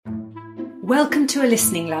Welcome to A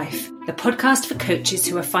Listening Life, the podcast for coaches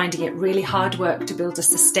who are finding it really hard work to build a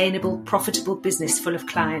sustainable, profitable business full of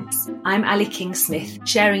clients. I'm Ali King-Smith,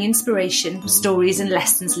 sharing inspiration, stories and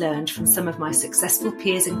lessons learned from some of my successful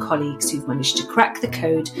peers and colleagues who've managed to crack the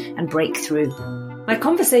code and break through. My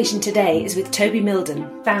conversation today is with Toby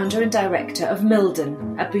Mildon, founder and director of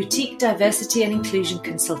Mildon, a boutique diversity and inclusion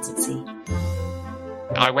consultancy.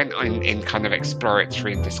 I went in kind of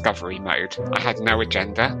exploratory and discovery mode. I had no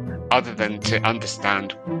agenda other than to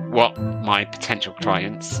understand what my potential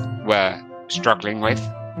clients were struggling with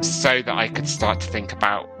so that I could start to think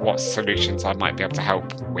about what solutions I might be able to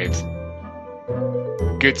help with.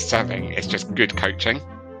 Good selling is just good coaching.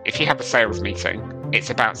 If you have a sales meeting, it's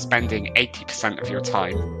about spending 80% of your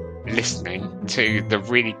time listening to the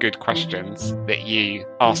really good questions that you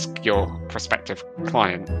ask your prospective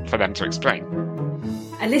client for them to explain.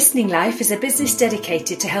 A Listening Life is a business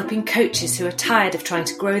dedicated to helping coaches who are tired of trying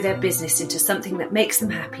to grow their business into something that makes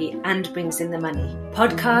them happy and brings in the money.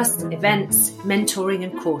 Podcasts, events, mentoring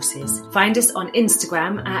and courses. Find us on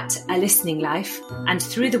Instagram at A Listening Life and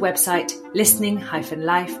through the website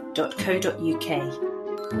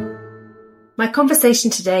listening-life.co.uk. My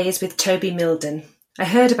conversation today is with Toby Mildon. I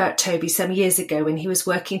heard about Toby some years ago when he was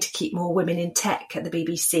working to keep more women in tech at the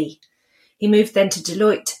BBC. He moved then to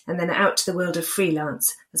Deloitte and then out to the world of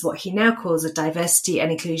freelance as what he now calls a diversity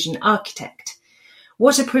and inclusion architect.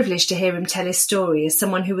 What a privilege to hear him tell his story as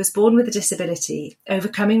someone who was born with a disability,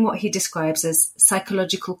 overcoming what he describes as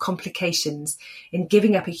psychological complications in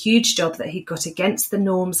giving up a huge job that he'd got against the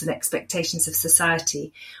norms and expectations of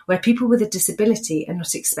society, where people with a disability are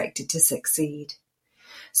not expected to succeed.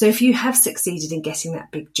 So if you have succeeded in getting that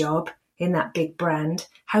big job, in that big brand,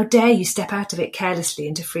 how dare you step out of it carelessly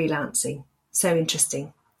into freelancing? So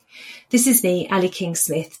interesting. This is me, Ali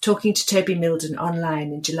King-Smith, talking to Toby Mildon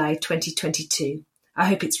online in July 2022. I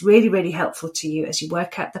hope it's really, really helpful to you as you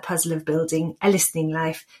work out the puzzle of building a listening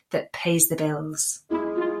life that pays the bills.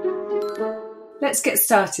 Let's get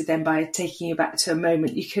started then by taking you back to a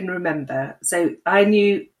moment you can remember. So I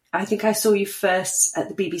think I saw you first at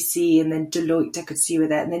the BBC and then Deloitte, I could see you were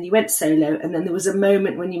there, and then you went solo, and then there was a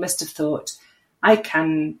moment when you must have thought, I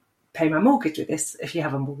can pay my mortgage with this. If you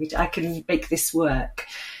have a mortgage, I can make this work.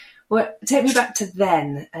 Well, take me back to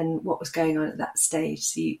then and what was going on at that stage.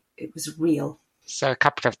 So it was real. So a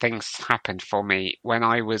couple of things happened for me when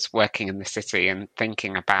I was working in the city and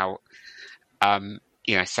thinking about,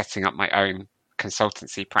 setting up my own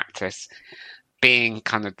consultancy practice. Being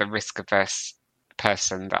kind of the risk-averse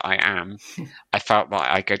person that I am, I felt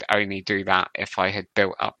that I could only do that if I had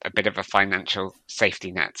built up a bit of a financial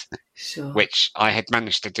safety net, sure. Which I had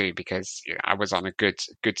managed to do because I was on a good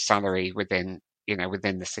salary within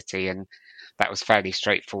the city, and that was fairly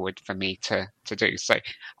straightforward for me to do. So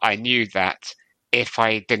I knew that if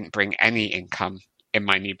I didn't bring any income in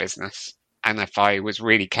my new business, and if I was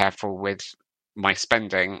really careful with my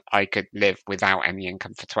spending, I could live without any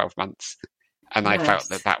income for 12 months. And nice. I felt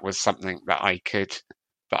that was something that I could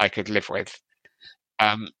live with.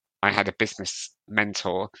 I had a business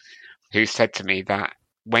mentor who said to me that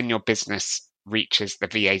when your business reaches the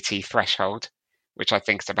VAT threshold, which I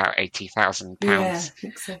think is about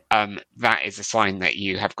 £80,000, that is a sign that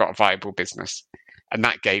you have got a viable business. And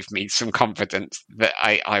that gave me some confidence that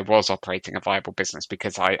I was operating a viable business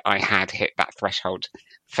because I had hit that threshold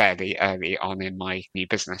fairly early on in my new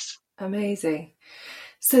business. Amazing.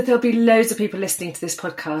 So there'll be loads of people listening to this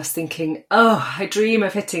podcast thinking, oh, I dream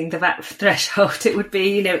of hitting the VAT threshold. It would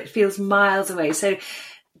be, it feels miles away. So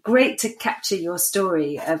great to capture your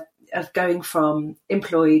story of going from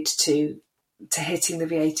employed to hitting the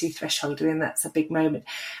VAT threshold. And that's a big moment.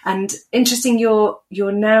 And interesting, you're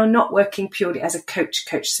now not working purely as a coach.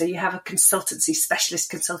 So you have a consultancy,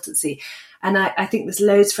 specialist consultancy. And I think there's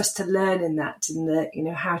loads for us to learn in that,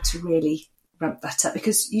 how to really ramp that up,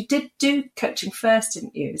 because you did do coaching first,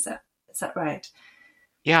 didn't you? Is that right?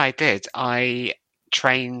 Yeah, I did. I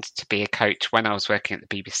trained to be a coach when I was working at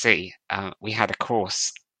the BBC. We had a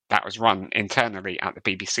course that was run internally at the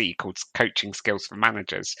BBC called Coaching Skills for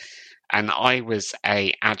Managers, and I was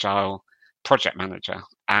a agile project manager.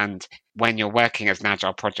 And when you're working as an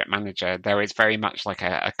agile project manager, there is very much like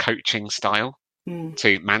a coaching style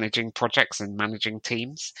to managing projects and managing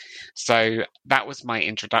teams. So that was my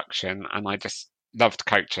introduction, and I just loved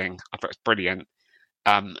coaching. I thought it was brilliant.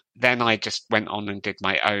 Then I just went on and did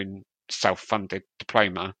my own self-funded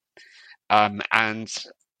diploma. And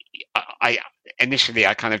I initially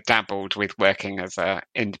kind of dabbled with working as an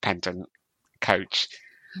independent coach.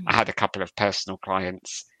 I had a couple of personal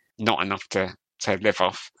clients, not enough to live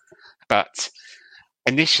off. But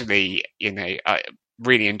initially,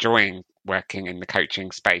 really enjoying working in the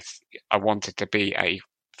coaching space. I wanted to be a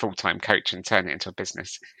full-time coach and turn it into a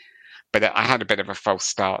business. But I had a bit of a false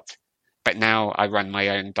start. But now I run my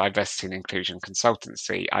own diversity and inclusion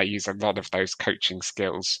consultancy. I use a lot of those coaching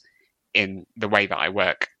skills in the way that I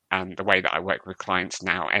work and the way that I work with clients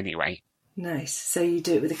now anyway. Nice. So you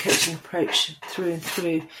do it with a coaching approach through and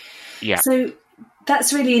through. Yeah. So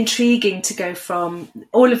that's really intriguing to go from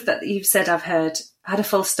all of that you've said. I've heard, I had a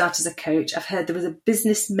false start as a coach. I've heard there was a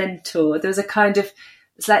business mentor. There was a kind of,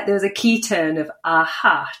 it's like there was a key turn of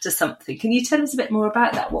aha to something. Can you tell us a bit more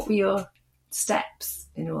about that? What were your steps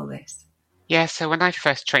in all this? Yeah, so when I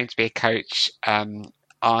first trained to be a coach,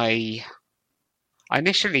 I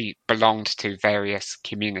initially belonged to various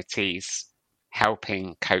communities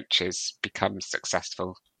helping coaches become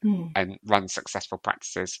successful and run successful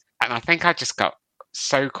practices. And I think I just got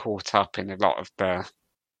so caught up in a lot of the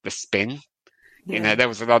spin. Yeah. You know, there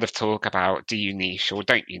was a lot of talk about, do you niche or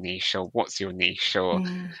don't you niche, or what's your niche, or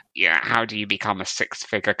how do you become a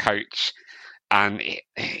six-figure coach? And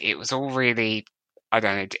it was all really, I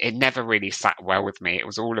don't know, it never really sat well with me. It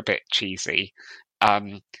was all a bit cheesy.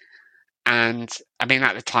 And I mean,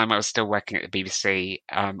 at the time I was still working at the BBC.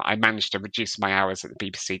 I managed to reduce my hours at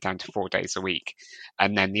the BBC down to 4 days a week.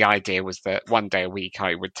 And then the idea was that 1 day a week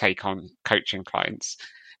I would take on coaching clients.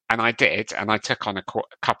 And I did. And I took on a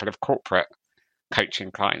couple of corporate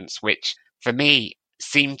coaching clients, which for me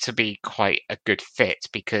seemed to be quite a good fit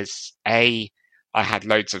because I had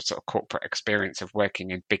loads of sort of corporate experience of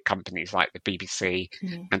working in big companies like the BBC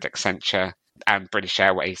and Accenture and British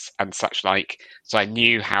Airways and such like. So I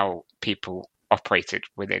knew how people operated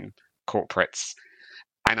within corporates,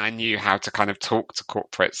 and I knew how to kind of talk to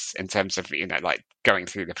corporates in terms of, you know, like going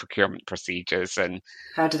through the procurement procedures and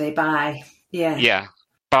how do they buy. Yeah.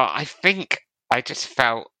 But I think I just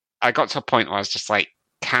felt, I got to a point where I was just like,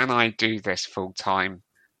 can I do this full time?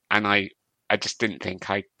 And I just didn't think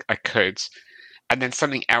I could. And then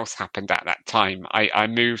something else happened at that time. I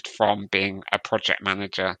moved from being a project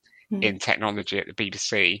manager in technology at the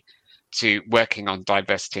BBC to working on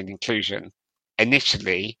diversity and inclusion.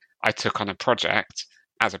 Initially, I took on a project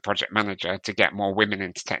as a project manager to get more women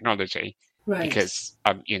into technology. Right. Because,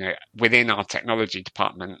 you know, within our technology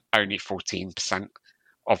department, only 14%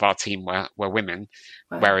 of our team were women,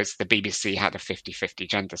 whereas the BBC had a 50-50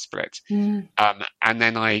 gender split. And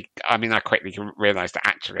then I quickly realised that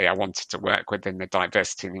actually I wanted to work within the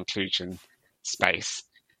diversity and inclusion space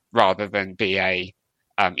rather than be a,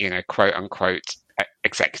 quote unquote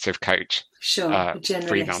executive coach. Sure,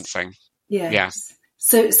 freelancing. Yes. Yeah.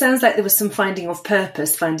 So it sounds like there was some finding of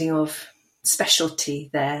purpose, finding of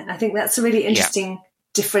specialty there. I think that's a really interesting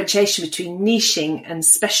differentiation between niching and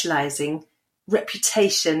specialising.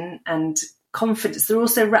 Reputation and confidence, they're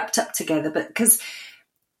also wrapped up together, but because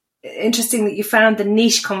interesting that you found the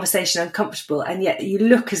niche conversation uncomfortable, and yet you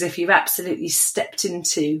look as if you've absolutely stepped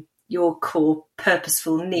into your core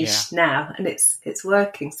purposeful niche now, and it's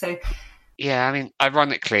working. So yeah, I mean,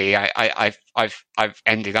 ironically, I've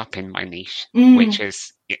ended up in my niche, which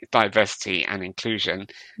is diversity and inclusion.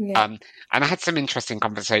 And I had some interesting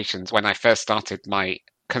conversations when I first started my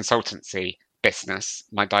consultancy business,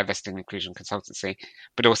 my diversity and inclusion consultancy,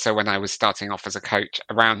 but also when I was starting off as a coach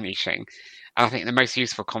around niching. And I think the most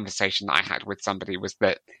useful conversation that I had with somebody was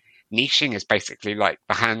that niching is basically like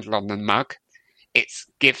the handle on the mug. It's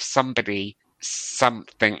give somebody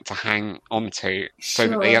something to hang onto so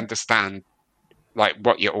that they understand like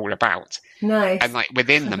what you're all about. Nice. And like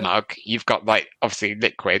within the mug, you've got like obviously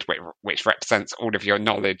liquid, which represents all of your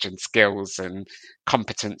knowledge and skills and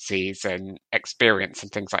competencies and experience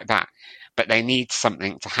and things like that. But they need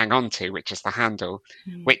something to hang on to, which is the handle,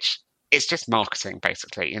 which is just marketing,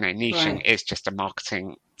 basically. You know, niching is just a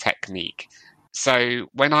marketing technique. So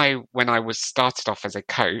when I was started off as a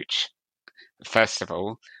coach, first of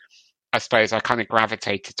all, I suppose I kind of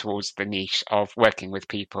gravitated towards the niche of working with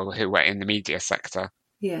people who were in the media sector.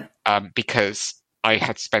 Yeah. Because I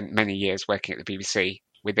had spent many years working at the BBC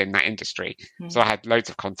within that industry. So I had loads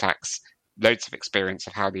of contacts, loads of experience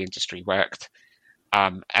of how the industry worked.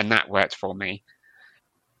 And that worked for me.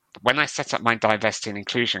 When I set up my diversity and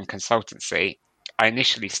inclusion consultancy, I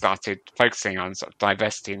initially started focusing on sort of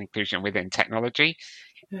diversity and inclusion within technology,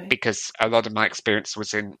 because a lot of my experience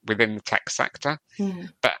was within the tech sector.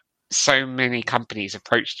 But so many companies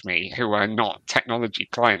approached me who are not technology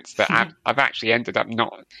clients that I've actually ended up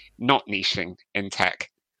not niching in tech.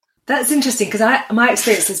 That's interesting, because my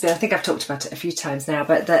experience has been, I think I've talked about it a few times now,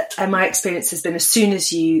 but that my experience has been as soon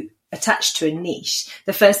as you attached to a niche,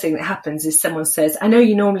 the first thing that happens is someone says, I know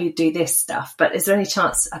you normally do this stuff, but is there any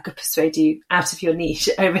chance I could persuade you out of your niche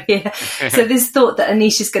over here? So this thought that a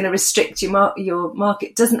niche is going to restrict your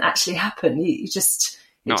market doesn't actually happen. It just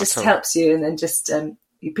helps you, and then just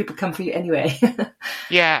people come for you anyway.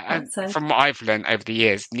 Yeah, and from what I've learned over the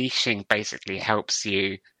years, niching basically helps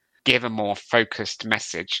you give a more focused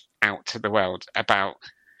message out to the world about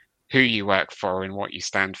who you work for and what you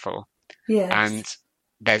stand for. Yes. And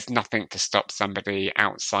there's nothing to stop somebody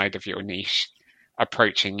outside of your niche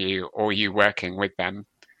approaching you or you working with them,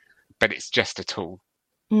 but it's just a tool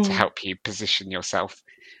to help you position yourself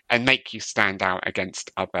and make you stand out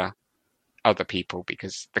against other people,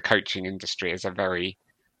 because the coaching industry is a very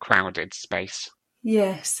crowded space.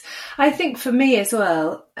 Yes. I think for me as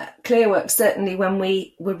well, Clearwork, certainly when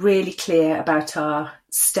we were really clear about our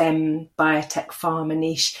STEM biotech pharma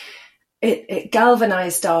niche, it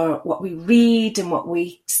galvanised what we read and what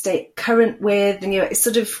we stay current with, and it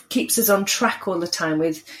sort of keeps us on track all the time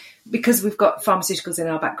because we've got pharmaceuticals in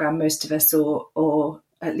our background, most of us, or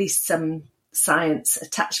at least some science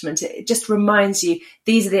attachment. It just reminds you,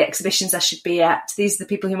 these are the exhibitions I should be at, these are the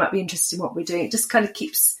people who might be interested in what we're doing. It just kind of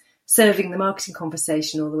keeps serving the marketing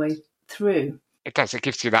conversation all the way through. It does. It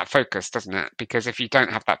gives you that focus, doesn't it? Because if you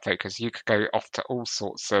don't have that focus, you could go off to all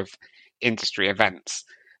sorts of industry events,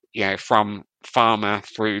 from pharma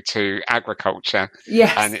through to agriculture.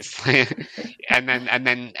 Yes. And it's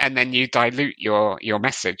and then you dilute your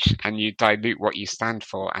message, and you dilute what you stand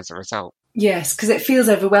for as a result. Yes, because it feels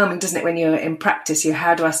overwhelming, doesn't it, when you're in practice?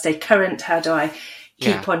 How do I stay current? How do I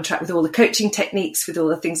keep on track with all the coaching techniques, with all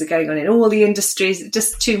the things that are going on in all the industries?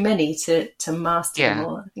 Just too many to master them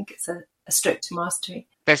all. I think it's a stroke to mastery.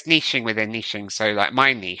 There's niching within niching. So like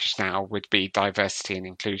my niche now would be diversity and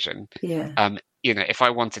inclusion. Yeah. If I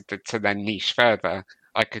wanted to then niche further,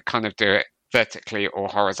 I could kind of do it vertically or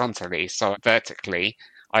horizontally. So vertically,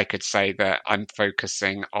 I could say that I'm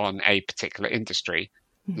focusing on a particular industry,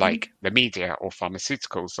 like the media or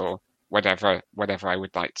pharmaceuticals or whatever I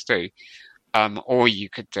would like to do. Or you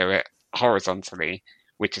could do it horizontally,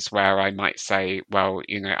 which is where I might say, well,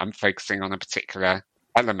 I'm focusing on a particular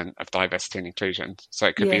element of diversity and inclusion. So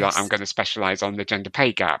it could be like, I'm going to specialize on the gender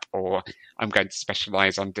pay gap, or I'm going to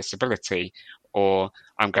specialize on disability, or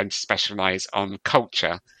I'm going to specialize on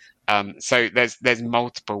culture. So there's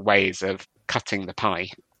multiple ways of cutting the pie.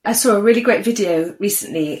 I saw a really great video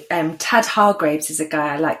recently. Tad Hargraves is a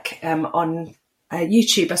guy I like on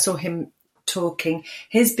YouTube. I saw him talking.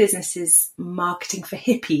 His business is marketing for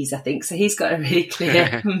hippies, I think. So he's got a really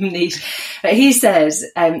clear niche. But he says,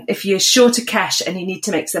 if you're short of cash and you need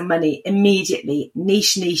to make some money immediately,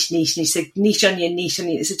 niche. So niche on your niche.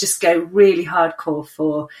 So just go really hardcore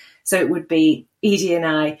for. So it would be Edie and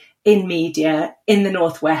I in media in the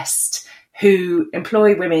Northwest, who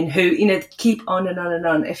employ women, who keep on and on and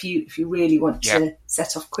on. If you really want to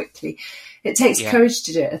set off quickly, it takes courage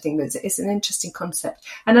to do it. I think it's an interesting concept,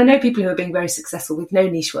 and I know people who are being very successful with no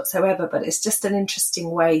niche whatsoever. But it's just an interesting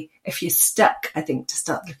way, if you're stuck, I think, to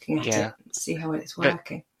start looking at it and see how it's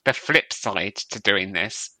working. The flip side to doing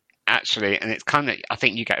this, actually, and it's kind of, I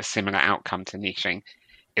think you get a similar outcome to niching,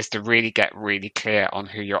 is to really get really clear on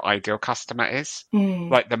who your ideal customer is.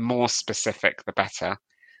 Like the more specific, the better.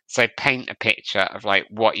 So paint a picture of like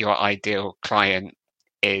what your ideal client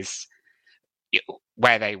is,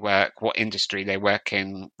 where they work, what industry they work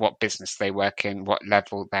in, what business they work in, what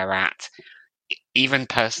level they're at, even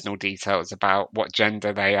personal details about what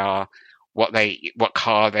gender they are, what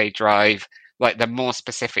car they drive. Like the more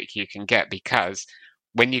specific you can get, because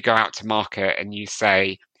when you go out to market and you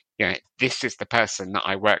say, this is the person that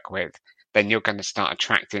I work with, then you're going to start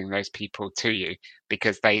attracting those people to you,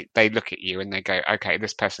 because they look at you and they go, okay,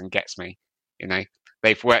 this person gets me.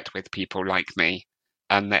 They've worked with people like me,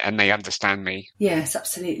 and they understand me. Yes,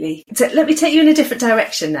 absolutely. So let me take you in a different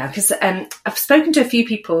direction now, because I've spoken to a few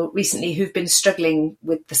people recently who've been struggling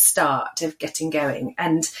with the start of getting going.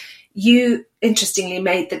 And you, interestingly,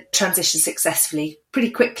 made the transition successfully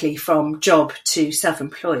pretty quickly from job to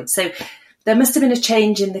self-employed. So there must have been a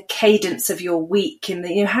change in the cadence of your week. In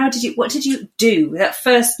the, what did you do that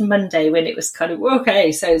first Monday when it was kind of,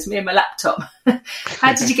 okay, so it's me and my laptop?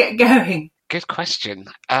 How did you get going? Good question.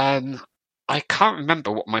 I can't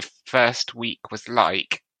remember what my first week was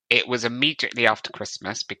like. It was immediately after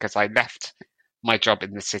Christmas, because I left my job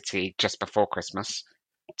in the city just before Christmas,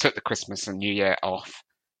 took the Christmas and New Year off,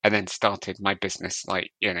 and then started my business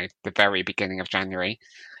the very beginning of January.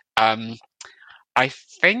 I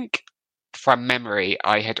think from memory,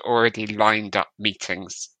 I had already lined up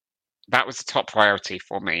meetings. That was the top priority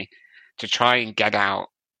for me, to try and get out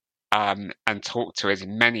and talk to as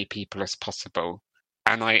many people as possible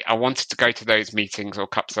And I wanted to go to those meetings or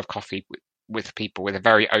cups of coffee with people with a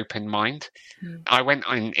very open mind. I went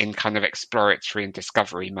in kind of exploratory and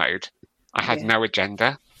discovery mode. I had no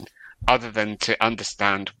agenda other than to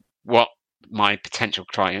understand what my potential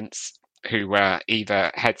clients, who were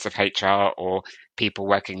either heads of HR or people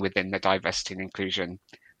working within the diversity and inclusion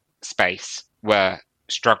space, were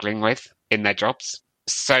struggling with in their jobs,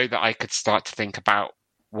 so that I could start to think about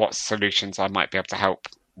what solutions I might be able to help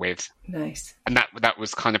with. Nice. And that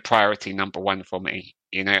was kind of priority number one for me.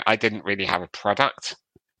 You know, I didn't really have a product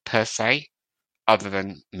per se, other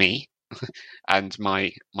than me and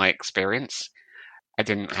my experience. I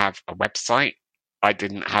didn't have a website. I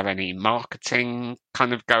didn't have any marketing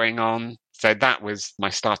kind of going on. So that was my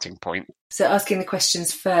starting point. So asking the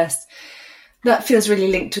questions first, that feels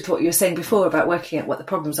really linked with what you were saying before about working out what the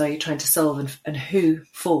problems are you're trying to solve and who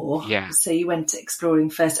for. Yeah. So you went exploring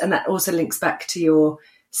first. And that also links back to your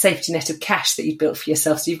safety net of cash that you built for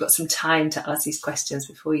yourself. So you've got some time to ask these questions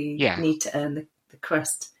before you need to earn the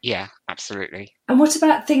crust. Yeah, absolutely. And what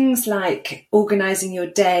about things like organising your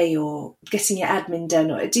day or getting your admin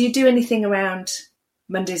done? Or do you do anything around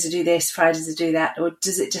Mondays to do this, Fridays to do that? Or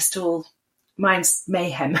does it just all... Mine's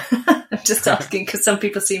mayhem. I'm just asking because some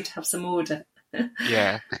people seem to have some order.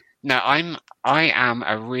 Yeah. No, I am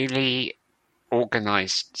a really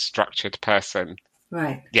organised, structured person.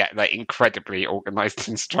 Right. Yeah, like incredibly organised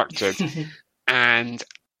and structured. And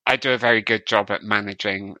I do a very good job at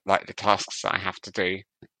managing like the tasks that I have to do,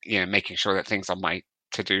 you know, making sure that things on my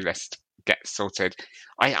to-do list get sorted.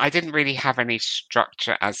 I didn't really have any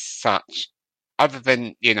structure as such, other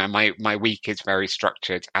than, you know, my week is very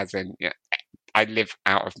structured, as in, you know, I live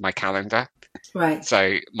out of my calendar. Right.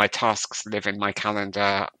 So my tasks live in my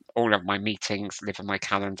calendar. All of my meetings live in my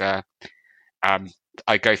calendar.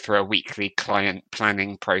 I go through a weekly client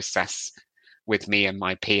planning process with me and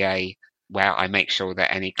my PA, where I make sure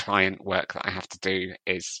that any client work that I have to do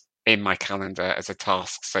is in my calendar as a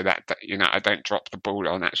task, so that, you know, I don't drop the ball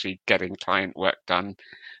on actually getting client work done.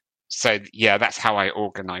 So yeah, that's how I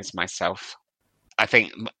organize myself. I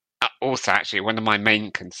think also actually one of my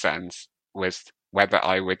main concerns was whether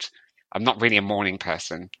I'm not really a morning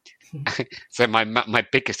person. So my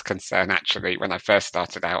biggest concern actually when I first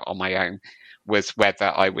started out on my own was whether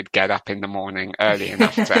I would get up in the morning early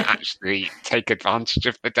enough to actually take advantage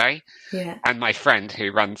of the day. Yeah. And my friend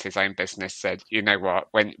who runs his own business said, you know what,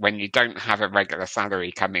 when you don't have a regular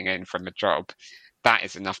salary coming in from a job, that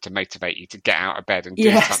is enough to motivate you to get out of bed and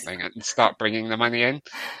do something and start bringing the money in.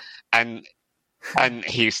 And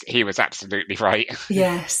he was absolutely right.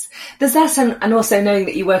 Yes. There's that, and also knowing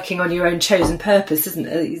that you're working on your own chosen purpose, isn't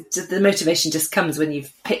it? The motivation just comes when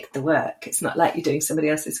you've picked the work. It's not like you're doing somebody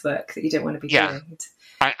else's work that you don't want to be doing.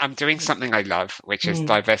 I'm doing something I love, which is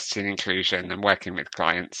diversity and inclusion and working with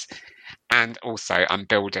clients. And also I'm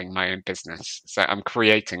building my own business. So I'm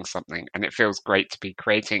creating something, and it feels great to be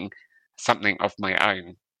creating something of my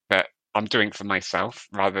own that I'm doing for myself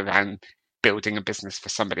rather than building a business for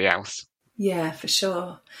somebody else. Yeah, for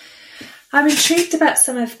sure. I'm intrigued about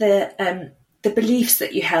some of the beliefs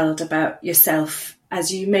that you held about yourself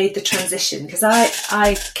as you made the transition, because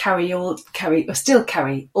I still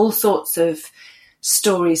carry all sorts of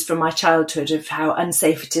stories from my childhood of how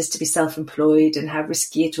unsafe it is to be self-employed and how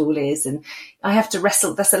risky it all is, and I have to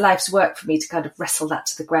wrestle. That's a life's work for me to kind of wrestle that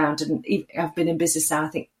to the ground. And I've been in business now, I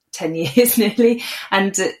think 10 years nearly,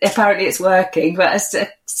 and apparently it's working, but I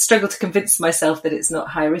struggle to convince myself that it's not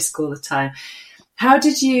high risk all the time. How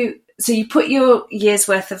did you, so you put your year's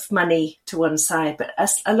worth of money to one side, but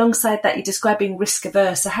alongside that you're describing risk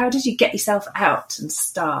averse. So how did you get yourself out and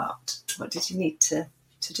start? What did you need to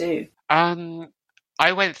do?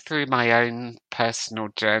 I went through my own personal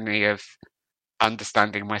journey of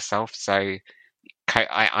understanding myself. So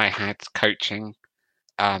I had coaching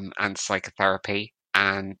and psychotherapy.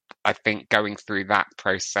 And I think going through that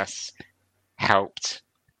process helped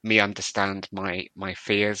me understand my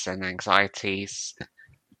fears and anxieties.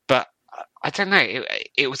 But I don't know,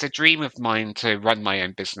 it was a dream of mine to run my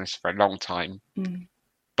own business for a long time.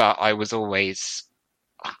 But I was always,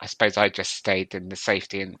 I suppose I just stayed in the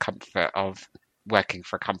safety and comfort of working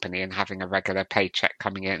for a company and having a regular paycheck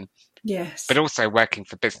coming in. Yes. But also working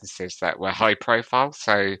for businesses that were high profile.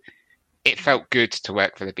 So it felt good to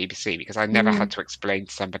work for the BBC because I never had to explain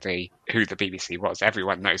to somebody who the BBC was.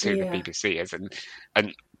 Everyone knows who the BBC is,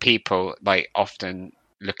 and people like often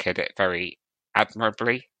look at it very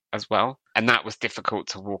admirably as well. And that was difficult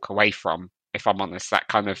to walk away from, if I'm honest, that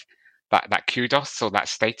kind of that kudos or that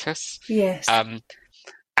status. Yes.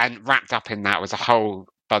 And wrapped up in that was a whole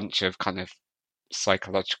bunch of kind of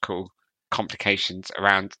psychological complications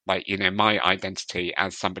around, like, my identity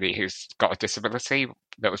as somebody who's got a disability,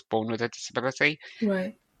 that was born with a disability.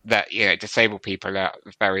 Right. That, disabled people are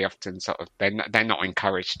very often sort of, they're not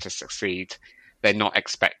encouraged to succeed. They're not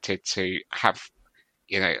expected to have,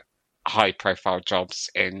 high profile jobs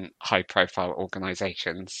in high profile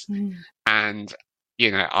organizations. And,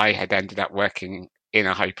 I had ended up working in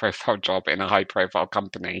a high profile job in a high profile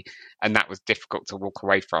company, and that was difficult to walk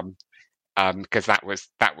away from, because that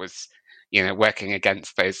was working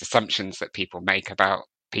against those assumptions that people make about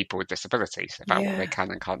people with disabilities, about what they can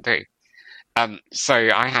and can't do. So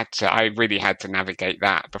I really had to navigate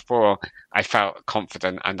that before I felt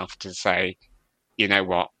confident enough to say, you know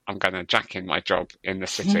what, I'm going to jack in my job in the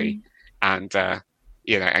city and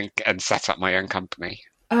set up my own company.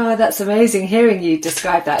 Oh, that's amazing hearing you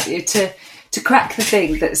describe that. To crack the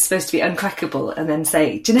thing that's supposed to be uncrackable and then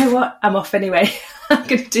say, do you know what? I'm off anyway. I'm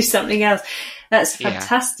going to do something else. That's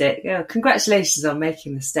fantastic. Yeah. Oh, congratulations on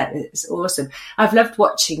making the step. It's awesome. I've loved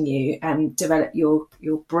watching you develop your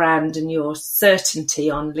brand and your certainty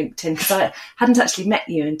on LinkedIn, because I hadn't actually met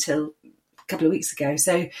you until a couple of weeks ago.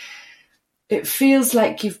 So it feels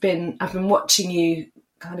like I've been watching you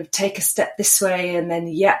kind of take a step this way, and then,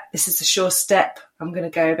 this is a sure step. I'm going to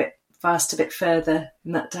go a bit fast, a bit further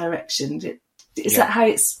in that direction. Is that how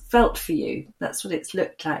it's felt for you? That's what it's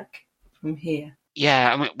looked like from here.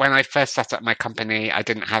 Yeah, I mean, when I first set up my company, I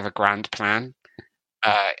didn't have a grand plan.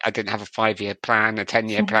 I didn't have a 5-year plan, a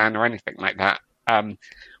 10-year plan, or anything like that.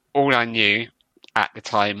 All I knew at the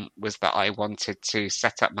time was that I wanted to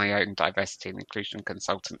set up my own diversity and inclusion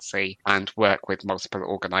consultancy and work with multiple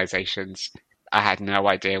organisations. I had no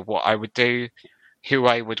idea what I would do, who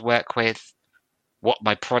I would work with, what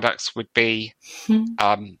my products would be,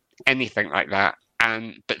 anything like that.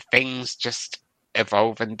 But things just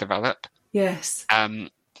evolve and develop. Yes. And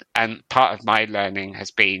part of my learning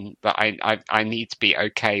has been that I need to be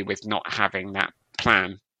okay with not having that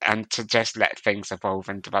plan, and to just let things evolve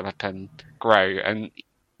and develop and grow. And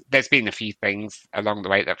there's been a few things along the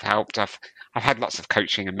way that have helped. I've had lots of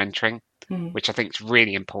coaching and mentoring, which I think is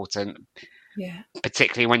really important. Yeah.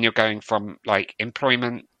 Particularly when you're going from like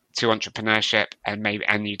employment to entrepreneurship,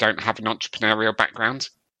 and you don't have an entrepreneurial background.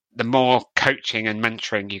 The more coaching and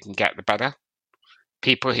mentoring you can get, the better.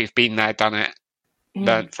 People who've been there, done it,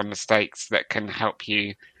 learned from mistakes, that can help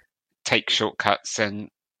you take shortcuts and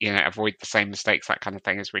avoid the same mistakes. That kind of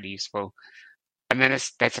thing is really useful. And then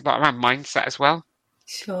there's a lot around mindset as well.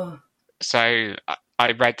 Sure. So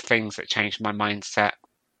I read things that changed my mindset,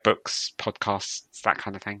 books, podcasts, that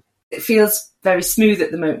kind of thing. It feels very smooth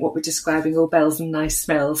at the moment, what we're describing, all bells and nice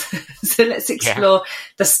smells. So let's explore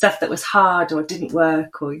the stuff that was hard or didn't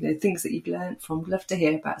work, or things that you've learned from. Love to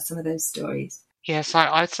hear about some of those stories. Yes,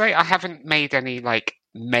 I'd say I haven't made any like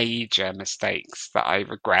major mistakes that I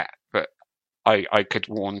regret, but I could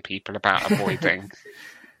warn people about avoiding.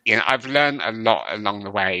 I've learned a lot along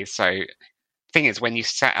the way. So the thing is, when you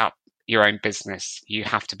set up your own business, you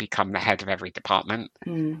have to become the head of every department.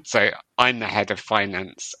 So I'm the head of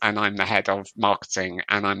finance, and I'm the head of marketing,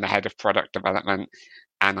 and I'm the head of product development,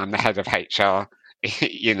 and I'm the head of HR,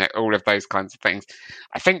 all of those kinds of things.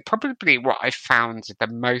 I think probably what I found the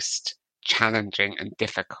most challenging and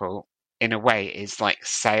difficult in a way is like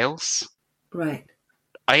sales. Right.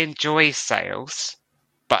 I enjoy sales,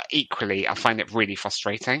 but equally I find it really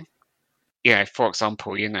frustrating. For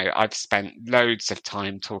example, I've spent loads of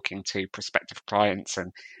time talking to prospective clients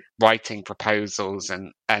and writing proposals,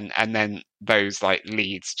 and then those like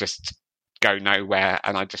leads just go nowhere,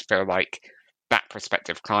 and I just feel like that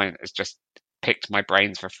prospective client has just picked my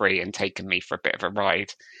brains for free and taken me for a bit of a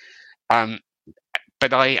ride.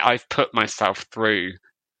 But I've put myself through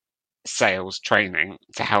sales training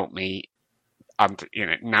to help me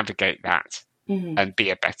navigate that and be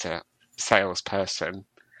a better salesperson.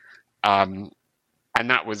 And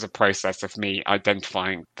that was a process of me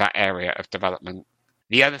identifying that area of development.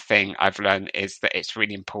 The other thing I've learned is that it's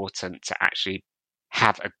really important to actually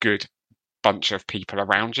have a good bunch of people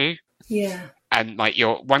around you. Yeah. And like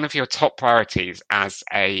one of your top priorities as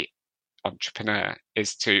a entrepreneur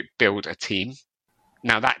is to build a team.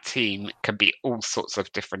 Now that team can be all sorts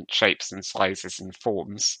of different shapes and sizes and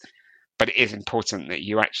forms, but it is important that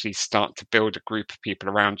you actually start to build a group of people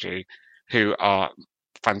around you who are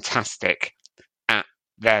fantastic at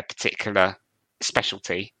their particular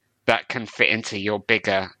specialty that can fit into your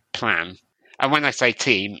bigger plan. And when I say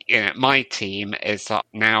team, my team is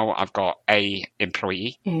now I've got a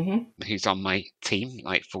employee who's on my team,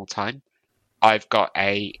 like full time. I've got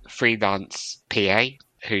a freelance PA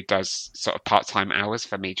who does sort of part-time hours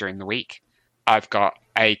for me during the week. I've got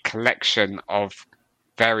a collection of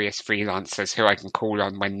various freelancers who I can call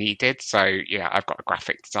on when needed. So yeah, I've got a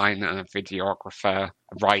graphic designer, a videographer,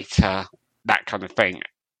 a writer, that kind of thing.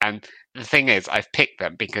 And the thing is, I've picked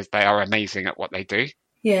them because they are amazing at what they do,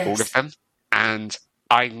 all of Yes. them. And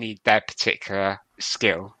I need their particular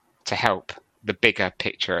skill to help the bigger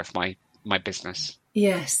picture of my business.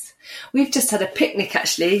 Yes. We've just had a picnic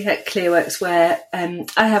actually at Clearworks where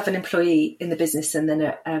I have an employee in the business and then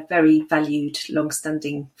a very valued,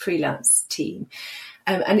 long-standing freelance team.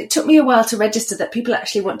 And it took me a while to register that people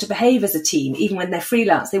actually want to behave as a team. Even when they're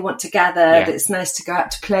freelance, they want to gather. Yeah. It's nice to go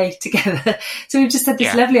out to play together. So we've just had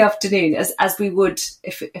this lovely afternoon as we would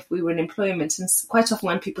if we were in employment. And quite often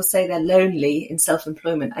when people say they're lonely in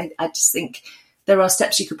self-employment, I just think there are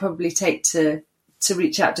steps you could probably take to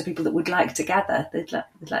reach out to people that would like to gather. They'd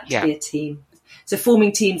like to be a team. So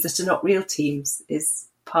forming teams that are not real teams is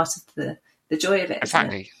part of the joy of it.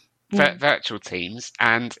 Exactly. Virtual teams.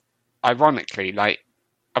 And ironically, like,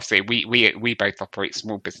 obviously we both operate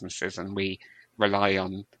small businesses and we rely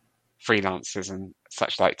on freelancers and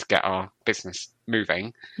such like to get our business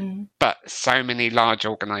moving. But so many large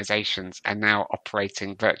organizations are now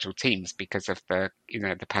operating virtual teams because of the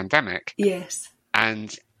pandemic. Yes.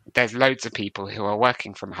 And there's loads of people who are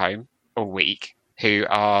working from home all week who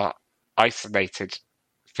are isolated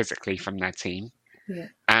physically from their team. Yeah.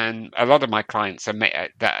 And a lot of my clients admit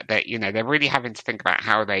that they're really having to think about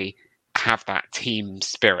how they have that team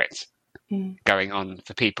spirit going on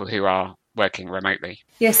for people who are working remotely.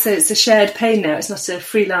 Yes, so it's a shared pain now. It's not a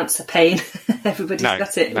freelancer pain. Everybody's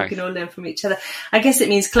got it. We can all learn from each other. I guess it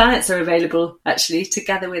means clients are available actually to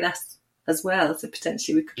gather with us as well. So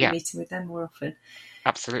potentially we could be meeting with them more often.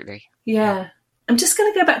 Absolutely. Yeah. I'm just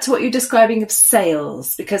going to go back to what you're describing of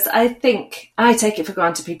sales, because I think I take it for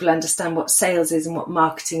granted people understand what sales is and what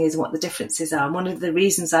marketing is and what the differences are. And one of the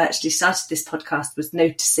reasons I actually started this podcast was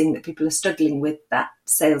noticing that people are struggling with that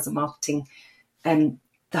sales and marketing,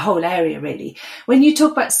 the whole area really. When you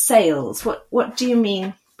talk about sales, what do you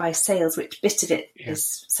mean by sales? Which bit of it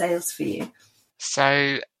is sales for you?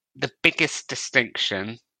 So the biggest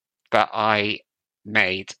distinction that I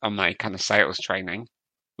made on my kind of sales training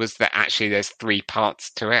was that actually there's three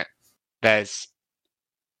parts to it. There's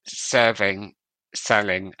serving,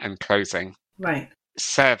 selling, and closing. Right.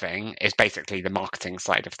 Serving is basically the marketing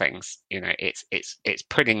side of things. It's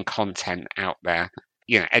putting content out there,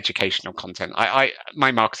 educational content.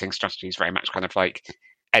 My marketing strategy is very much kind of like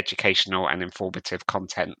educational and informative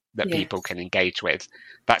content that people can engage with.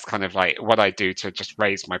 That's kind of like what I do to just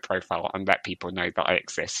raise my profile and let people know that I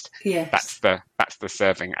exist. Yes. That's the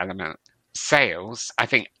serving element. Sales, I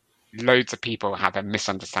think loads of people have a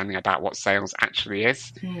misunderstanding about what sales actually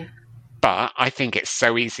is. But I think it's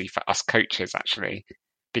so easy for us coaches actually,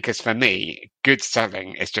 because for me, good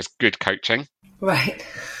selling is just good coaching. Right.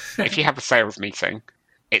 If you have a sales meeting,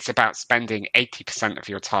 it's about spending 80% of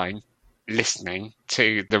your time listening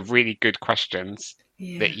to the really good questions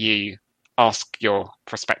that you ask your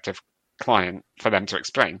prospective client for them to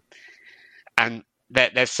explain. And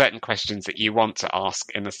there's certain questions that you want to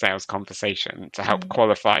ask in a sales conversation to help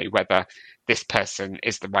qualify whether this person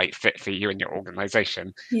is the right fit for you and your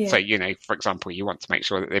organization. So, for example, you want to make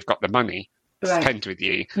sure that they've got the money to spend with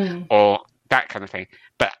you or that kind of thing.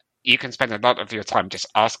 But you can spend a lot of your time just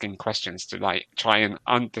asking questions to like try and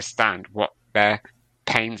understand what their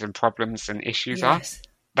pains and problems and issues are.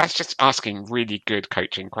 That's just asking really good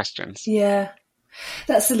coaching questions. Yeah,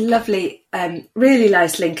 that's a lovely, really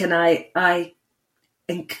nice link. And I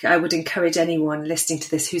would encourage anyone listening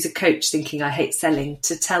to this who's a coach thinking I hate selling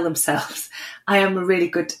to tell themselves I am really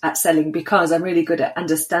good at selling because I'm really good at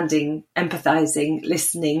understanding, empathizing,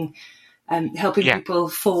 listening, helping people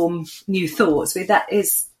form new thoughts. That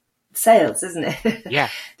is sales, isn't it? Yeah,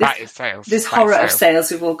 that is sales. This horror of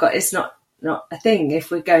sales we've all got is not a thing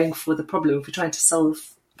if we're going for the problem, if we're trying to solve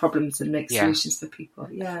problems and make solutions for people.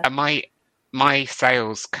 Yeah. And my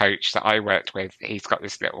sales coach that I worked with, he's got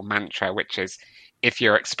this little mantra, which is, if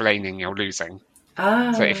you're explaining, you're losing.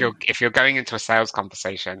 So if you're going into a sales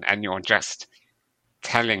conversation and you're just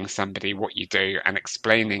telling somebody what you do and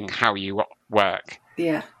explaining how you work,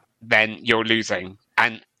 then you're losing.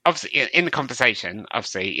 And obviously, in the conversation,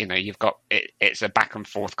 you've got it's a back and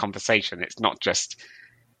forth conversation. It's not just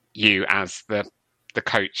you as the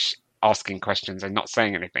coach asking questions and not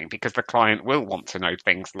saying anything, because the client will want to know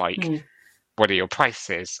things like what are your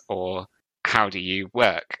prices or how do you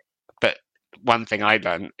work. But one thing I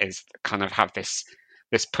learned is kind of have this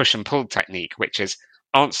push and pull technique, which is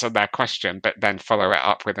answer their question, but then follow it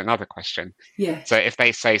up with another question. Yeah. So if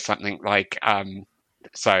they say something like,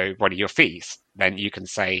 so what are your fees? Then you can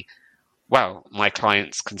say, well, my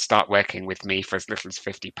clients can start working with me for as little as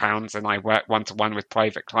 £50, and I work one-to-one with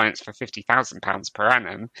private clients for £50,000 per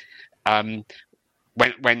annum.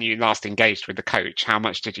 When you last engaged with the coach, how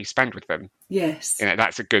much did you spend with them? Yes.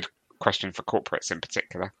 That's a good question for corporates in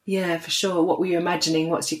particular. Yeah, for sure. What were you imagining?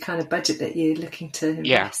 What's your kind of budget that you're looking to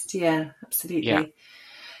invest? Yeah, absolutely. Yeah.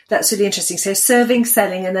 That's really interesting. So serving,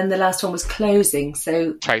 selling, and then the last one was closing.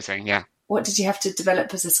 So closing, yeah. What did you have to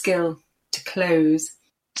develop as a skill to close?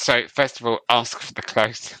 So first of all, ask for the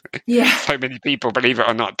close. Yeah. So many people, believe it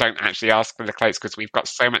or not, don't actually ask for the close because we've got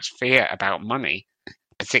so much fear about money.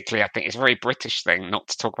 Particularly, I think it's a very British thing not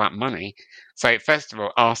to talk about money. So first of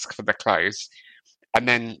all, ask for the close. And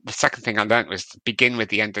then the second thing I learned was to begin with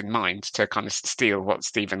the end in mind, to kind of steal what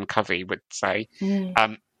Stephen Covey would say.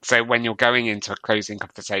 So when you're going into a closing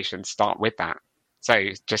conversation, start with that. So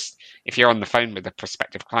just if you're on the phone with a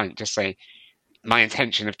prospective client, just say, my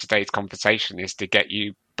intention of today's conversation is to get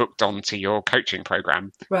you booked onto your coaching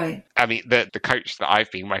program. Right. I mean, the coach that I've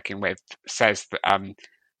been working with says that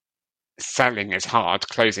selling is hard,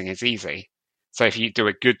 closing is easy. So if you do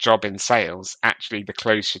a good job in sales, actually the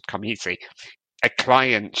close should come easy. A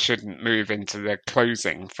client shouldn't move into the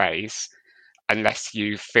closing phase unless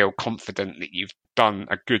you feel confident that you've done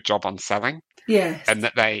a good job on selling. Yes. And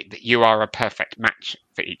that you are a perfect match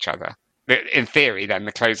for each other. In theory, then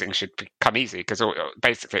the closing should become easy because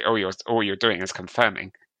basically all you're doing is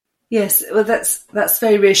confirming. Yes, well, that's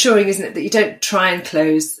very reassuring, isn't it? That you don't try and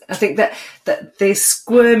close. I think that the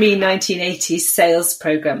squirmy 1980s sales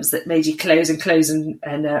programs that made you close and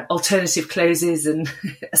alternative closes and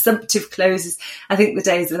assumptive closes. I think the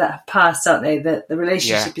days of that have passed, aren't they? That the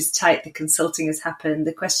relationship is tight, the consulting has happened,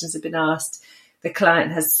 the questions have been asked, the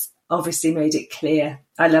client has obviously made it clear,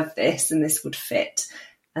 I love this and this would fit.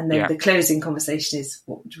 And then the closing conversation is,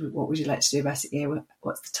 what would you like to do about it?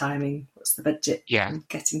 What's the timing? What's the budget? Yeah. And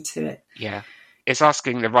getting to it. Yeah. It's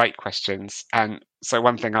asking the right questions. And so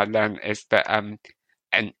one thing I learned is that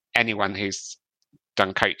and anyone who's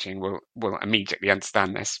done coaching will immediately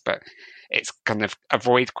understand this, but it's kind of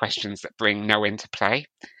avoid questions that bring no interplay.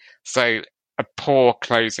 So a poor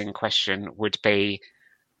closing question would be,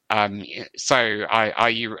 so are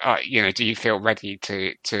you, do you feel ready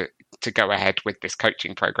to go ahead with this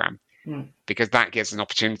coaching program? Because that gives an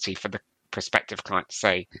opportunity for the prospective client to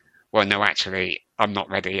say, well, no, actually, I'm not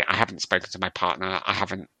ready. I haven't spoken to my partner. I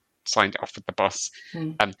haven't signed it off with the boss.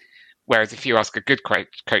 Whereas if you ask a good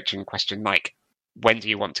coaching question, like, when do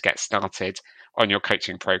you want to get started on your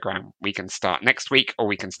coaching program? We can start next week or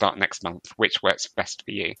we can start next month. Which works best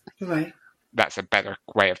for you? Right. That's a better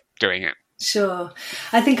way of doing it. Sure.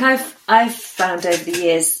 I think I've found over the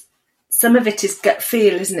years, some of it is gut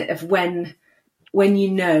feel, isn't it, of when you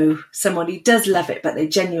know someone who does love it, but they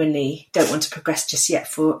genuinely don't want to progress just yet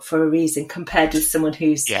for a reason, compared with someone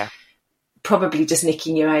who's probably just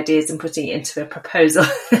nicking your ideas and putting it into a proposal.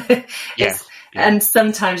 And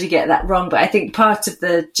sometimes you get that wrong, but I think part of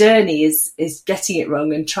the journey is getting it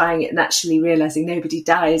wrong and trying it and actually realising nobody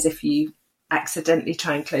dies if you accidentally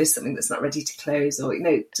try and close something that's not ready to close, or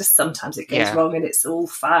just sometimes it goes wrong and it's all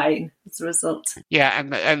fine as a result.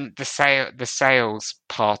 And the sales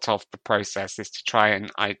part of the process is to try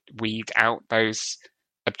and weed out those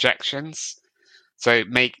objections. So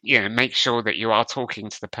make sure that you are talking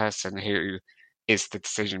to the person who is the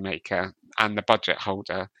decision maker and the budget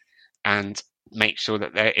holder, and make sure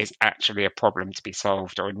that there is actually a problem to be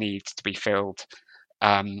solved or a need to be filled.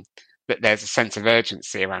 That there's a sense of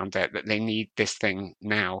urgency around it, that they need this thing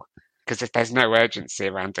now. Because if there's no urgency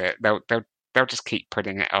around it, they'll just keep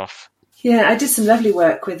putting it off. Yeah, I did some lovely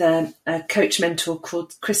work with a coach mentor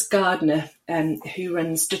called Chris Gardner, who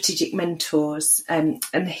runs Strategic Mentors, and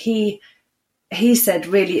he said,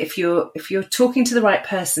 really, if you're talking to the right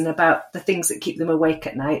person about the things that keep them awake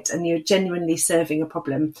at night, and you're genuinely serving a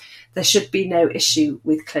problem, there should be no issue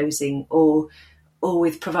with closing or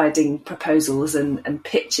with providing proposals and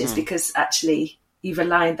pitches, because actually you've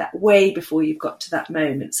aligned that way before you've got to that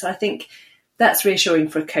moment. So I think that's reassuring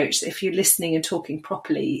for a coach, that if you're listening and talking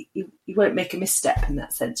properly, you won't make a misstep in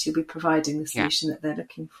that sense. You'll be providing the solution that they're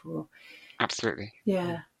looking for. Absolutely.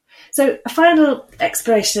 Yeah. So a final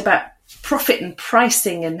exploration about profit and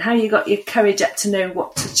pricing and how you got your courage up to know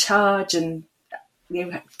what to charge and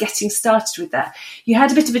getting started with that. You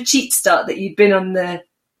had a bit of a cheat start that you'd been on the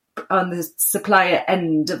supplier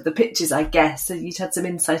end of the pitches, I guess, so you'd had some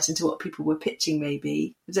insight into what people were pitching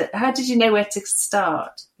maybe. How did you know where to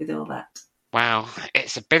start with all that? Wow,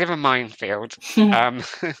 it's a bit of a minefield.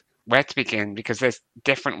 Where to begin, because there's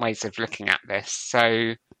different ways of looking at this.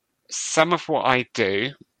 So some of what I do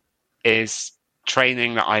is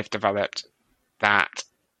training that I've developed that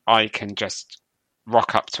I can just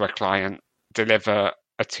rock up to a client deliver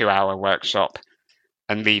a 2-hour workshop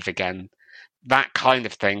and leave again. That kind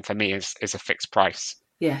of thing for me is a fixed price.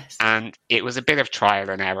 Yes. And it was a bit of trial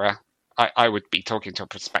and error. I would be talking to a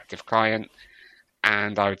prospective client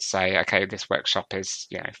and I would say, okay, this workshop is,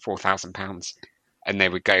 £4,000. And they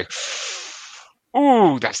would go,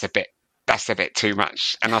 oh, that's a bit too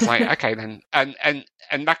much. And I was like, okay, then. And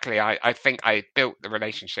luckily I think I built the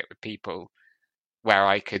relationship with people where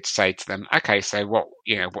I could say to them, okay, so what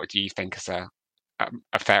do you think is a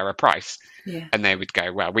fairer price? Yeah. And they would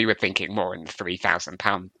go, well, we were thinking more in the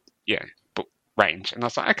 £3,000, range. And I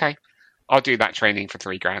was like, okay, I'll do that training for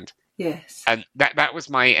 £3,000. Yes. And that was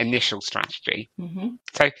my initial strategy. Mm-hmm.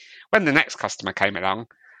 So when the next customer came along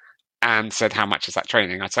and said, how much is that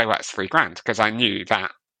training? I'd say, well, it's £3,000, because I knew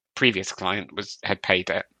that previous client had paid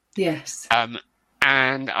it. Yes.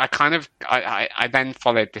 And I then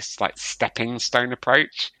followed this like stepping stone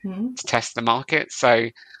approach to test the market. So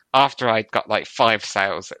after I'd got like 5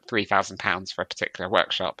 sales at £3,000 for a particular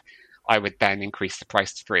workshop, I would then increase the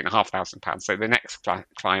price to £3,500. So the next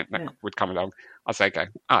client that would come along, I'd say,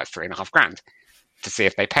 it's £3,500, to see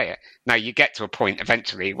if they pay it. Now you get to a point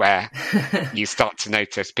eventually where you start to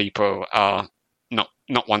notice people are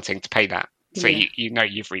not wanting to pay that. So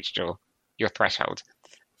you've reached your threshold.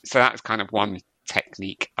 So that's kind of one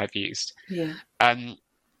technique I've used. Yeah.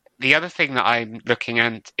 The other thing that I'm looking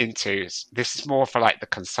into is, this is more for like the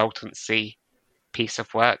consultancy piece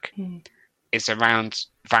of work, is around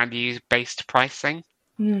value-based pricing.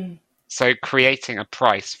 So creating a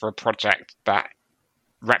price for a project that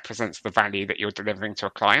represents the value that you're delivering to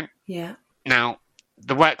a client. Yeah. Now,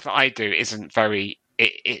 the work that I do isn't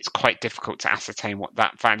it's quite difficult to ascertain what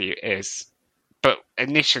that value is. But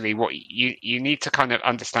initially, what you need to kind of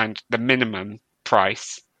understand the minimum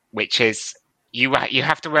price, which is you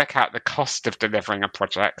have to work out the cost of delivering a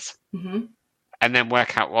project, and then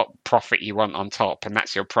work out what profit you want on top, and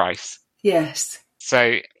that's your price. Yes.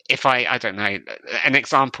 So if I don't know, an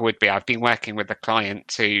example would be, I've been working with a client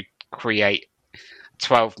to create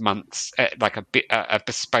 12 months, like a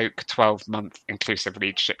bespoke 12-month inclusive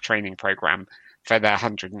leadership training program for their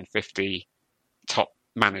 150 top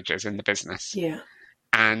managers in the business. Yeah.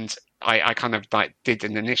 And I kind of like did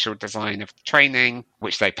an initial design of the training,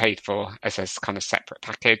 which they paid for as a kind of separate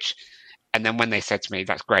package. And then when they said to me,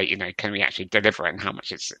 that's great, can we actually deliver it and how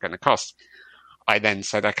much it's going to cost? I then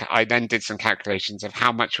said, okay, I then did some calculations of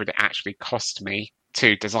how much would it actually cost me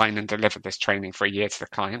to design and deliver this training for a year to the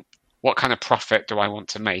client? What kind of profit do I want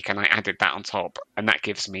to make? And I added that on top, and that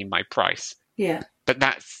gives me my price. Yeah. But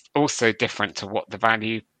that's also different to what the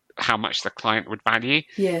value, how much the client would value.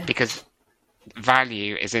 Yeah. Because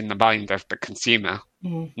value is in the mind of the consumer,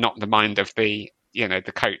 not the mind of the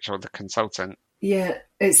coach or the consultant. Yeah,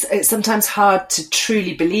 it's sometimes hard to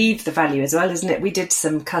truly believe the value as well, isn't it? We did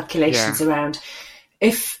some calculations around,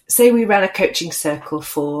 if, say, we ran a coaching circle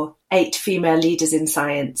for 8 female leaders in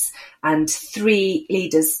science and 3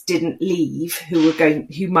 leaders didn't leave who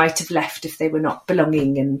might have left if they were not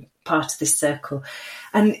belonging and part of this circle.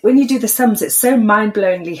 And when you do the sums, it's so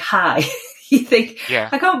mind-blowingly high. You think,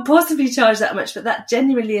 I can't possibly charge that much, but that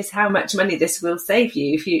genuinely is how much money this will save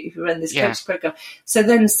you if you run this coach program. So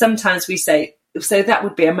then sometimes we say, so that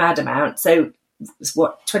would be a mad amount. So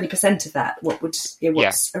what, 20% of that? What's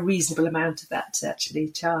a reasonable amount of that to actually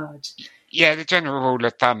charge? Yeah, the general rule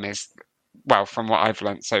of thumb is, well, from what I've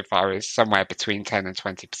learned so far, is somewhere between 10 and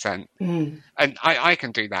 20%. And I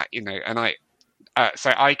can do that, and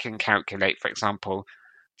so I can calculate, for example,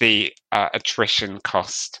 the attrition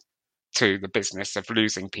cost to the business of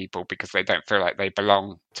losing people because they don't feel like they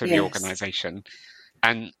belong to the organisation.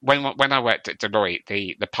 And when I worked at Deloitte,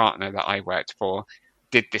 the partner that I worked for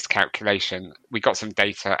did this calculation. We got some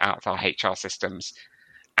data out of our HR systems,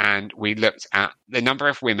 and we looked at the number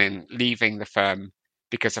of women leaving the firm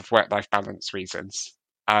because of work-life balance reasons.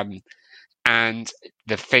 And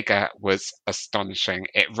the figure was astonishing.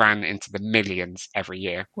 It ran into the millions every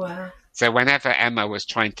year. Wow. So whenever Emma was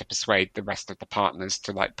trying to persuade the rest of the partners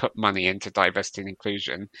to like put money into diversity and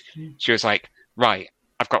inclusion, she was like, right,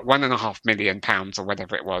 I've got £1.5 million or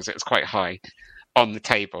whatever it was quite high on the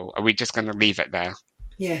table. Are we just going to leave it there?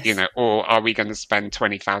 Yes. Or are we going to spend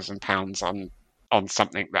 £20,000 on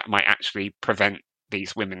something that might actually prevent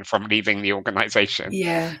these women from leaving the organisation?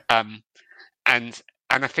 Yeah. And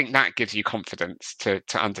I think that gives you confidence to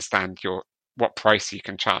understand what price you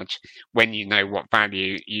can charge when you know what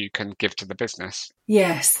value you can give to the business.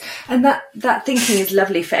 Yes, and that thinking is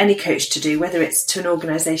lovely for any coach to do, whether it's to an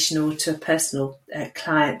organisation or to a personal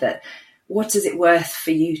client. That what is it worth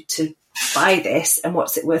for you to buy this, and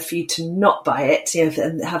what's it worth for you to not buy it,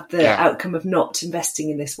 and have the outcome of not investing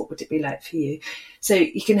in this, what would it be like for you? So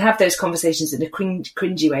you can have those conversations in a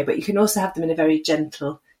cringy way, but you can also have them in a very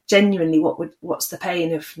gentle, genuinely, what's the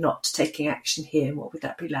pain of not taking action here, and what would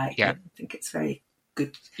that be like? Yeah. I think it's very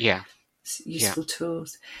good, Yeah. useful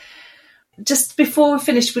tools. Just before we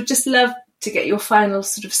finish, we'd just love to get your final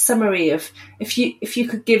sort of summary of if you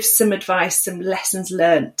could give some advice, some lessons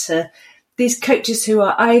learned to these coaches who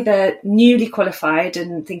are either newly qualified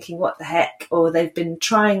and thinking what the heck, or they've been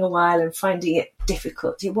trying a while and finding it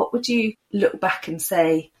difficult. What would you look back and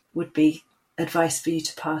say would be advice for you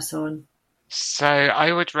to pass on? So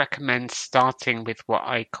I would recommend starting with what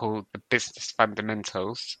I call the business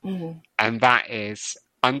fundamentals, and that is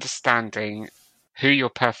understanding who your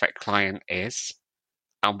perfect client is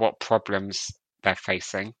and what problems they're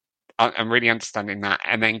facing, and really understanding that,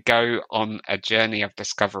 and then go on a journey of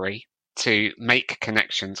discovery to make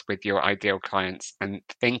connections with your ideal clients and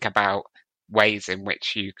think about ways in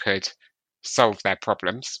which you could solve their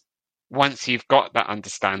problems. Once you've got that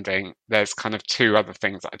understanding, there's kind of two other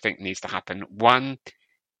things that I think needs to happen. One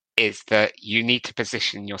is that you need to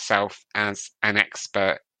position yourself as an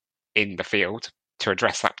expert in the field to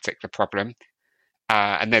address that particular problem.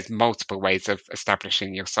 And there's multiple ways of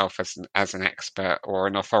establishing yourself as an expert or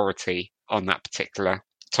an authority on that particular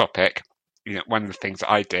topic. One of the things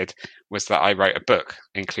that I did was that I wrote a book,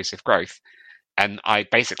 Inclusive Growth, and I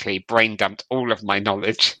basically brain dumped all of my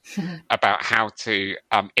knowledge about how to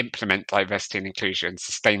implement diversity and inclusion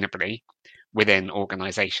sustainably within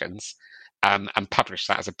organizations, and publish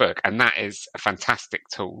that as a book. And that is a fantastic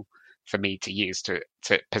tool for me to use to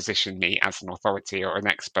position me as an authority or an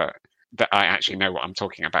expert, that I actually know what I'm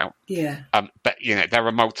talking about. Yeah. But there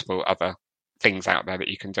are multiple other things out there that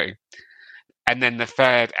you can do. And then the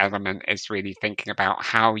third element is really thinking about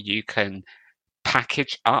how you can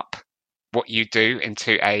package up what you do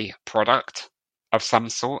into a product of some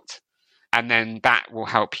sort. And then that will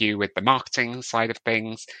help you with the marketing side of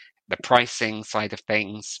things, the pricing side of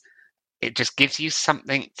things. It just gives you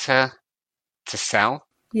something to sell.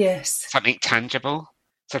 Yes. Something tangible.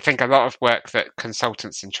 So I think a lot of work that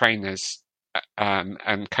consultants and trainers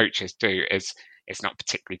and coaches do is it's not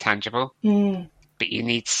particularly tangible. But you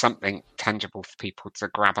need something tangible for people to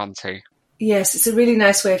grab onto. Yes, it's a really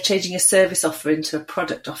nice way of changing a service offer into a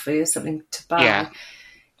product offer, something to buy. Yeah.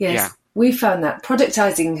 Yes, Yeah. We found that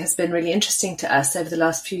productizing has been really interesting to us over the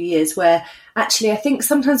last few years, where actually I think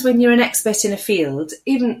sometimes when you're an expert in a field,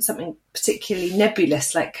 even something particularly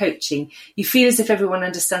nebulous like coaching, you feel as if everyone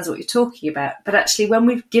understands what you're talking about. But actually when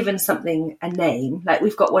we've given something a name, like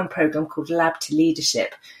we've got one program called Lab to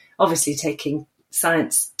Leadership, obviously taking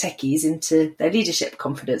science techies into their leadership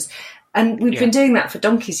confidence. And we've been doing that for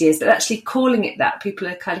donkey's years, but actually calling it that, people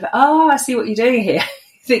are kind of, I see what you're doing here.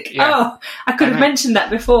 Think, I could have mentioned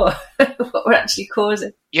that before, what we're actually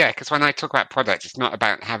causing. Yeah, because when I talk about product, it's not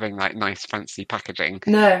about having like nice fancy packaging.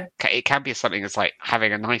 No. It can be something that's like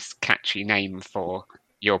having a nice catchy name for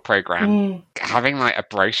your program, having like a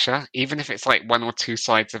brochure, even if it's like 1 or 2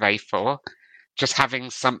 sides of A4, just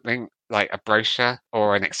having something like a brochure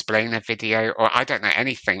or an explainer video, or I don't know,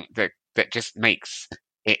 anything that just makes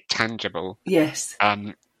it tangible. Yes.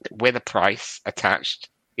 With a price attached.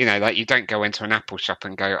 Like you don't go into an Apple shop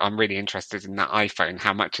and go, I'm really interested in that iPhone.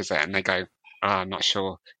 How much is it? And they go, I'm not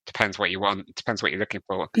sure. Depends what you want. Depends what you're looking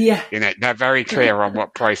for. Yeah. They're very clear on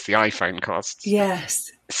what price the iPhone costs.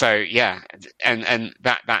 Yes. So yeah, and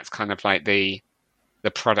that's kind of like the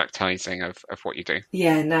productizing of what you do.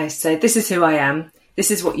 Yeah, nice. So this is who I am. This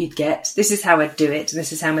is what you'd get. This is how I'd do it. And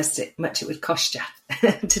this is how much it would cost you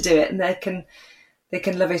to do it. And they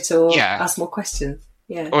can love it or ask more questions.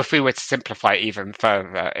 Yeah. Or if we were to simplify it even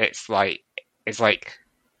further, it's like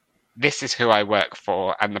this is who I work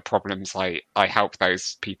for and the problems I help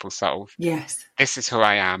those people solve. Yes. This is who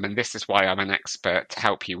I am, and this is why I'm an expert to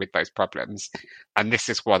help you with those problems. And this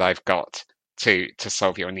is what I've got to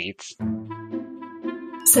solve your needs.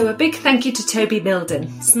 So a big thank you to Toby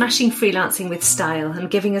Mildon, smashing freelancing with style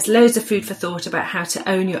and giving us loads of food for thought about how to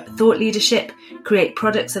own your thought leadership, create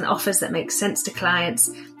products and offers that make sense to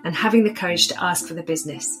clients, and having the courage to ask for the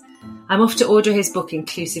business. I'm off to order his book,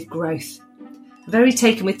 Inclusive Growth. I'm very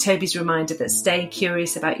taken with Toby's reminder that staying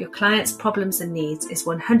curious about your clients' problems and needs is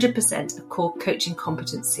 100% a core coaching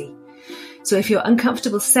competency. So if you're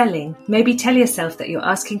uncomfortable selling, maybe tell yourself that you're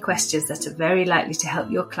asking questions that are very likely to help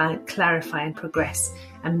your client clarify and progress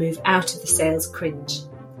and move out of the sales cringe.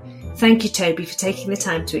 Thank you, Toby, for taking the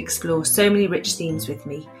time to explore so many rich themes with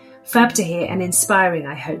me. Fab to hear and inspiring,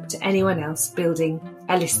 I hope, to anyone else building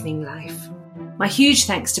a listening life. My huge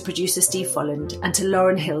thanks to producer Steve Folland and to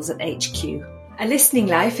Lauren Hills at HQ. A Listening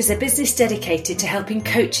Life is a business dedicated to helping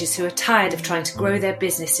coaches who are tired of trying to grow their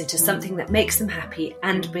business into something that makes them happy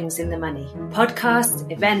and brings in the money.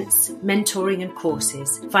 Podcasts, events, mentoring and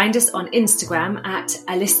courses. Find us on Instagram at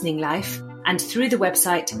A Listening Life and through the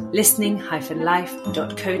website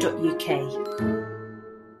listening-life.co.uk.